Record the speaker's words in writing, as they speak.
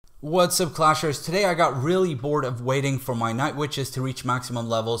What's up, Clashers? Today I got really bored of waiting for my Night Witches to reach maximum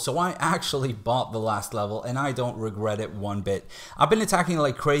level, so I actually bought the last level and I don't regret it one bit. I've been attacking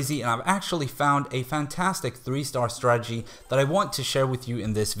like crazy and I've actually found a fantastic 3-star strategy that I want to share with you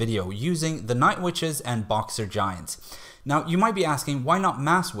in this video using the Night Witches and Boxer Giants. Now, you might be asking, why not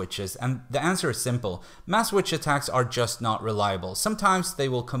mass witches? And the answer is simple. Mass witch attacks are just not reliable. Sometimes they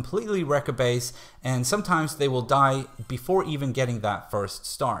will completely wreck a base, and sometimes they will die before even getting that first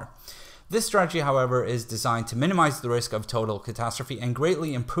star. This strategy, however, is designed to minimize the risk of total catastrophe and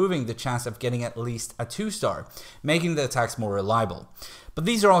greatly improving the chance of getting at least a 2-star, making the attacks more reliable. But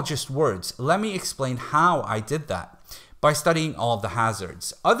these are all just words. Let me explain how I did that. By studying all the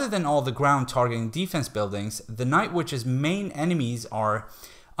hazards. Other than all the ground targeting defense buildings, the Night Witch's main enemies are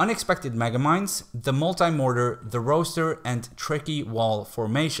unexpected megamines, the multi-mortar, the roaster, and tricky wall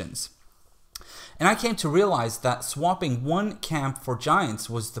formations. And I came to realize that swapping one camp for giants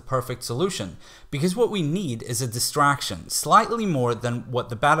was the perfect solution, because what we need is a distraction, slightly more than what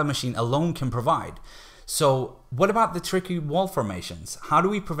the battle machine alone can provide. So what about the tricky wall formations? How do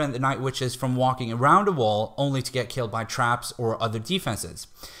we prevent the Night Witches from walking around a wall only to get killed by traps or other defenses?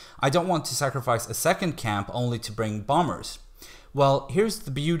 I don't want to sacrifice a second camp only to bring bombers. Well, here's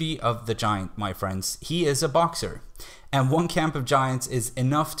the beauty of the giant, my friends. He is a boxer, and one camp of giants is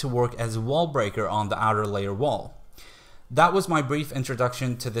enough to work as a wall breaker on the outer layer wall. That was my brief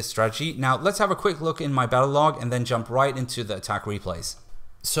introduction to this strategy. Now let's have a quick look in my battle log and then jump right into the attack replays.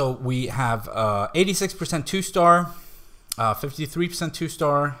 So we have 86% 2-star, 53%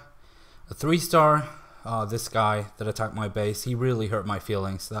 2-star, a 3-star. This guy that attacked my base, he really hurt my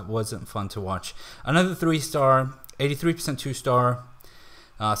feelings. That wasn't fun to watch. Another 3-star, 83% 2-star,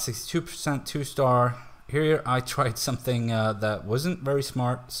 62% 2-star. Here I tried something that wasn't very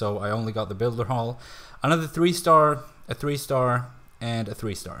smart, so I only got the builder hall. Another 3-star, a 3-star, and a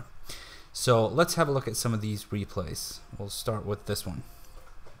 3-star. So let's have a look at some of these replays. We'll start with this one.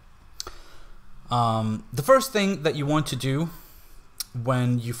 The first thing that you want to do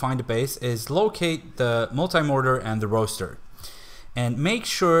when you find a base is locate the multi-mortar and the roaster, and make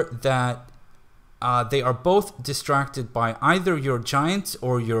sure that they are both distracted by either your giant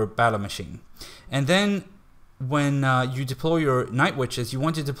or your battle machine. And then when you deploy your Night Witches, you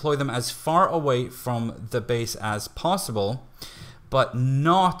want to deploy them as far away from the base as possible, but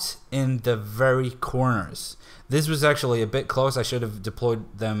not in the very corners. This was actually a bit close. I should have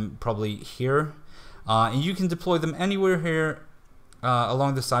deployed them probably here. And you can deploy them anywhere here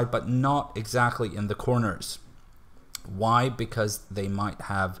along the side, but not exactly in the corners. Why? Because they might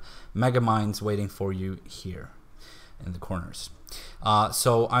have mega mines waiting for you here in the corners.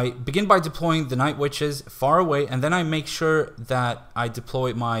 So I begin by deploying the Night Witches far away, and then I make sure that I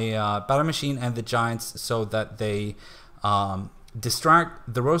deploy my battle machine and the giants so that they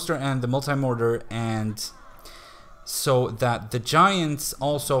distract the roaster and the multi-mortar, and so that the giants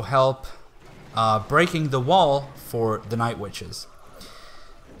also help breaking the wall for the Night Witches.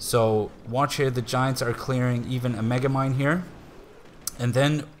 So watch here, the giants are clearing even a mega mine here, and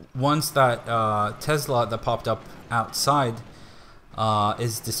then once that Tesla that popped up outside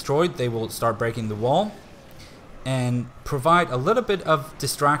is destroyed, they will start breaking the wall and provide a little bit of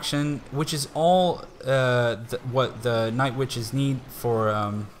distraction, which is all what the Night Witches need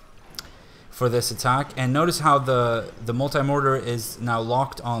for this attack. And notice how the multi-mortar is now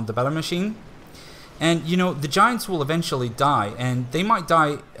locked on the battle machine. And you know, the giants will eventually die, and they might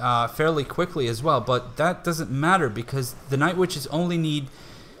die fairly quickly as well, but that doesn't matter because the Night Witches only need,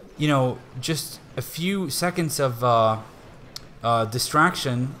 you know, just a few seconds of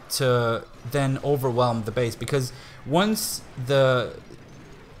distraction to then overwhelm the base. Because once the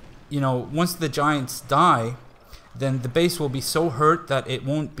giants die, then the base will be so hurt that it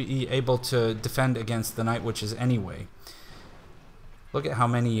won't be able to defend against the Night Witches anyway. Look at how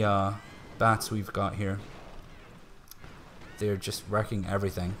many bats we've got here. They're just wrecking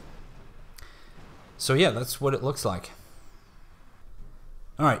everything. So yeah, that's what it looks like.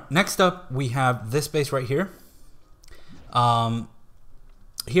 Alright, next up we have this base right here.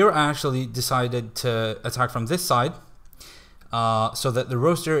 Here I actually decided to attack from this side, so that the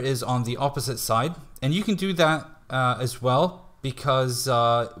roaster is on the opposite side. And you can do that as well, because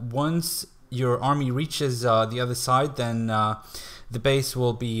once your army reaches the other side, then the base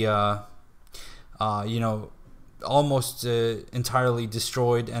will be you know, almost entirely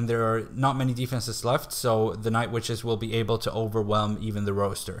destroyed, and there are not many defenses left, so the Night Witches will be able to overwhelm even the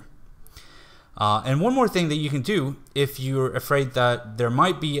roaster. And one more thing that you can do if you're afraid that there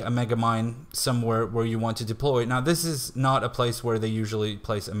might be a mega mine somewhere where you want to deploy. Now, this is not a place where they usually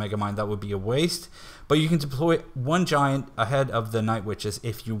place a mega mine. That would be a waste. But you can deploy one giant ahead of the night witches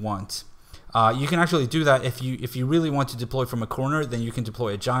if you want. You can actually do that if you really want to deploy from a corner. Then you can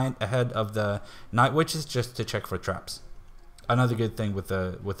deploy a giant ahead of the night witches just to check for traps. Another good thing with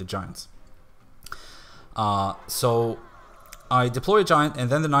the giants. So I deploy a giant and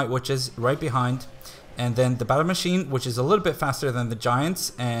then the night witches right behind, and then the battle machine, which is a little bit faster than the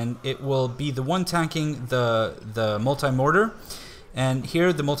giants, and it will be the one tanking the multi-mortar. And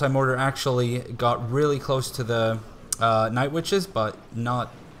here the multi-mortar actually got really close to the night witches, but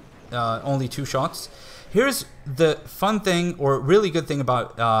not only 2 shots. Here's the fun thing, or really good thing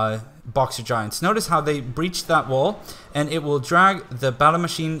about boxer giants. Notice how they breached that wall, and it will drag the battle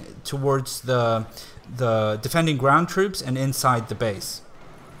machine towards the defending ground troops and inside the base.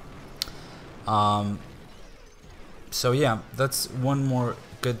 So yeah, that's one more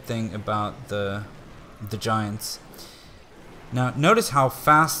good thing about the giants. Now notice how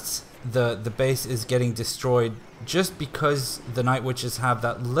fast the base is getting destroyed just because the night witches have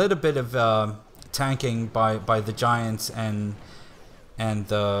that little bit of tanking by the giants and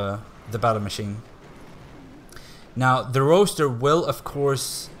the battle machine. Now the roaster will of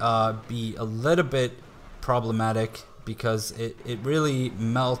course be a little bit problematic because it really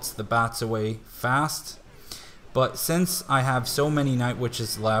melts the bats away fast, but since I have so many night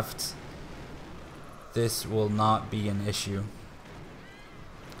witches left, this will not be an issue.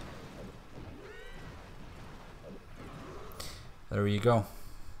 There you go.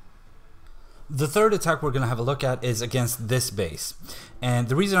 The third attack we're going to have a look at is against this base, and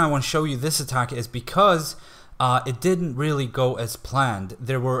the reason I want to show you this attack is because it didn't really go as planned.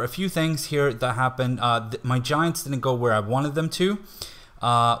 There were a few things here that happened. My giants didn't go where I wanted them to.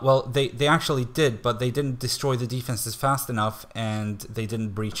 Well, they actually did, but they didn't destroy the defenses fast enough, and they didn't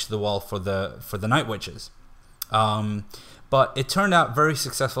breach the wall for the night witches. But it turned out very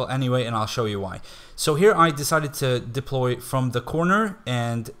successful anyway, and I'll show you why. So here I decided to deploy from the corner,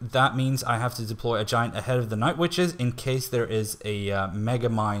 and that means I have to deploy a giant ahead of the night witches in case there is a mega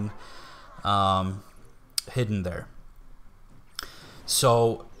mine hidden there.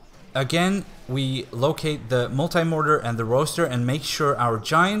 So again, we locate the multi-mortar and the roaster and make sure our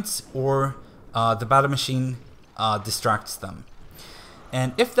giants or the battle machine distracts them.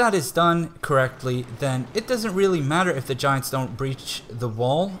 And if that is done correctly, then it doesn't really matter if the giants don't breach the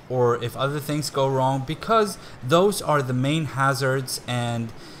wall or if other things go wrong, because those are the main hazards,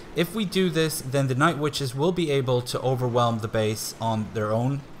 and if we do this, then the night witches will be able to overwhelm the base on their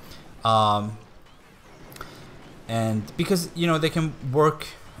own. And because, you know, they can work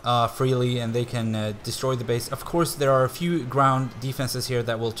freely and they can destroy the base. Of course, there are a few ground defenses here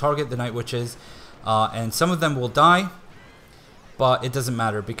that will target the night witches, and some of them will die. But it doesn't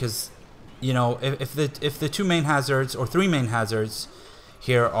matter because, you know, if the 2 main hazards or 3 main hazards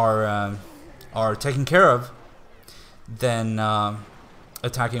here are taken care of, then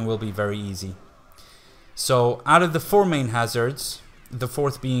attacking will be very easy. So out of the 4 main hazards, the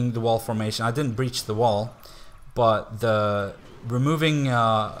 4th being the wall formation, I didn't breach the wall, but the removing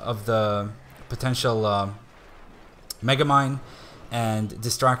of the potential Megamind and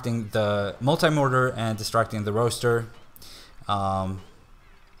distracting the multi-mortar and distracting the roaster.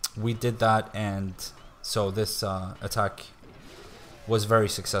 We did that, and so this attack was very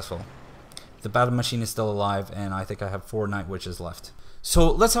successful. The battle machine is still alive, and I think I have 4 night witches left. So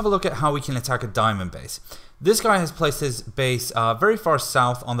let's have a look at how we can attack a diamond base. This guy has placed his base very far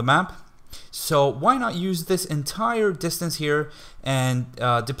south on the map, so why not use this entire distance here and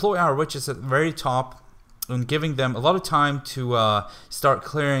deploy our witches at the very top, and giving them a lot of time to start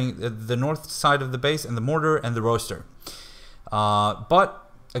clearing the north side of the base and the mortar and the roaster. But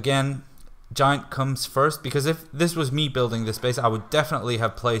again, giant comes first, because if this was me building this base, I would definitely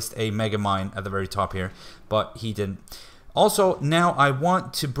have placed a mega mine at the very top here, but he didn't. Also, now I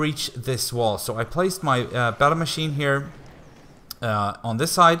want to breach this wall, so I placed my battle machine here on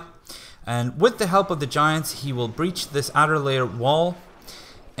this side, and with the help of the giants, he will breach this outer layer wall,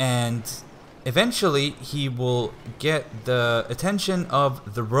 and eventually he will get the attention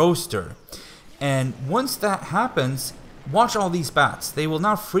of the roaster. And once that happens, watch all these bats. They will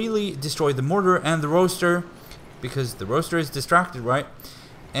now freely destroy the mortar and the roaster, because the roaster is distracted, right?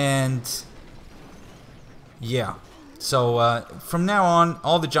 And yeah, so from now on,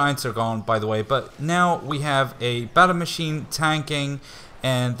 all the giants are gone, by the way, but now we have a battle machine tanking,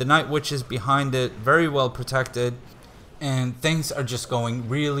 and the night witches behind it, very well protected, and things are just going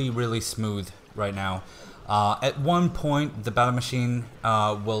really, really smooth right now. At one point, the battle machine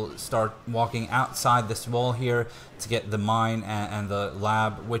will start walking outside this wall here to get the mine and the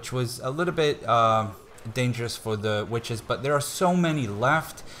lab, which was a little bit dangerous for the witches, but there are so many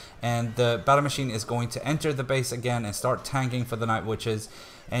left, and the battle machine is going to enter the base again and start tanking for the night witches.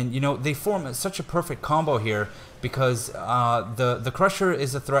 And you know, they form such a perfect combo here because the crusher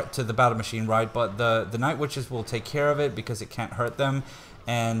is a threat to the battle machine, right? But the night witches will take care of it because it can't hurt them,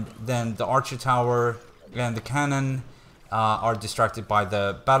 and then the archer tower and the cannon are distracted by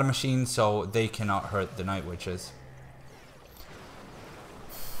the battle machine, so they cannot hurt the night witches.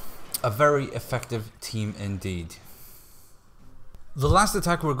 A very effective team indeed. The last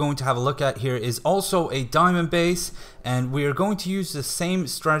attack we're going to have a look at here is also a diamond base, and we are going to use the same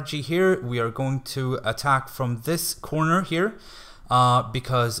strategy here. We are going to attack from this corner here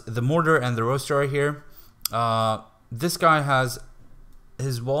because the mortar and the roaster are here. This guy has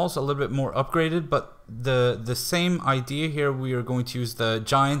his walls a little bit more upgraded, but the same idea here. We are going to use the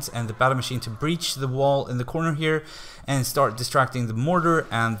giants and the battle machine to breach the wall in the corner here and start distracting the mortar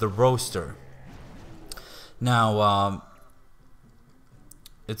and the roaster. Now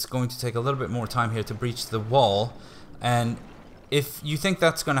it's going to take a little bit more time here to breach the wall, and if you think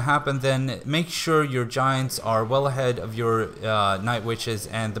that's going to happen, then make sure your giants are well ahead of your night witches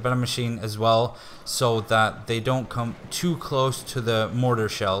and the battle machine as well, so that they don't come too close to the mortar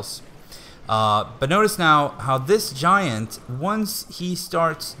shells. But notice now how this giant, once he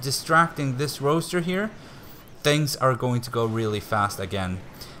starts distracting this roaster here, things are going to go really fast again.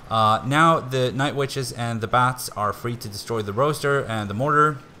 Now the night witches and the bats are free to destroy the roaster and the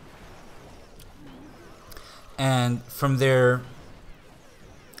mortar, and from there,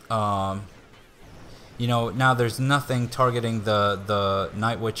 you know, now there's nothing targeting the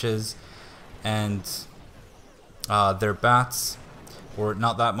night witches and their bats, or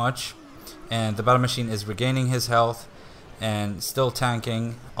not that much, and the battle machine is regaining his health and still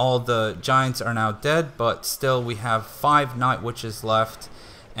tanking. All the giants are now dead, but still we have 5 night witches left,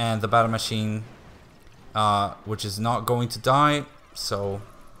 and the battle machine which is not going to die, so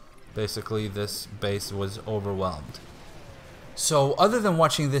basically this base was overwhelmed. So other than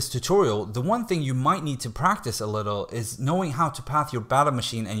watching this tutorial, the one thing you might need to practice a little is knowing how to path your battle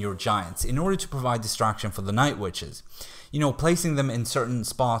machine and your giants in order to provide distraction for the night witches. You know, placing them in certain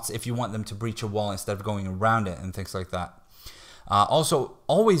spots if you want them to breach a wall instead of going around it and things like that. Also,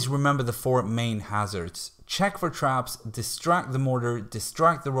 always remember the 4 main hazards. Check for traps, distract the mortar,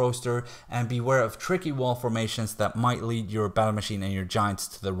 distract the roaster, and beware of tricky wall formations that might lead your battle machine and your giants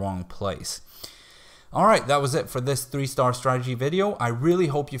to the wrong place. Alright, that was it for this 3-star strategy video. I really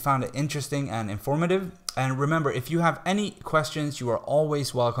hope you found it interesting and informative. And remember, if you have any questions, you are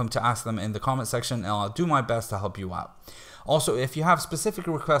always welcome to ask them in the comment section, and I'll do my best to help you out. Also, if you have specific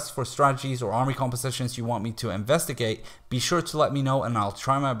requests for strategies or army compositions you want me to investigate, be sure to let me know and I'll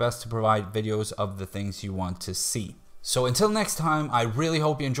try my best to provide videos of the things you want to see. So until next time, I really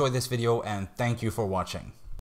hope you enjoyed this video, and thank you for watching.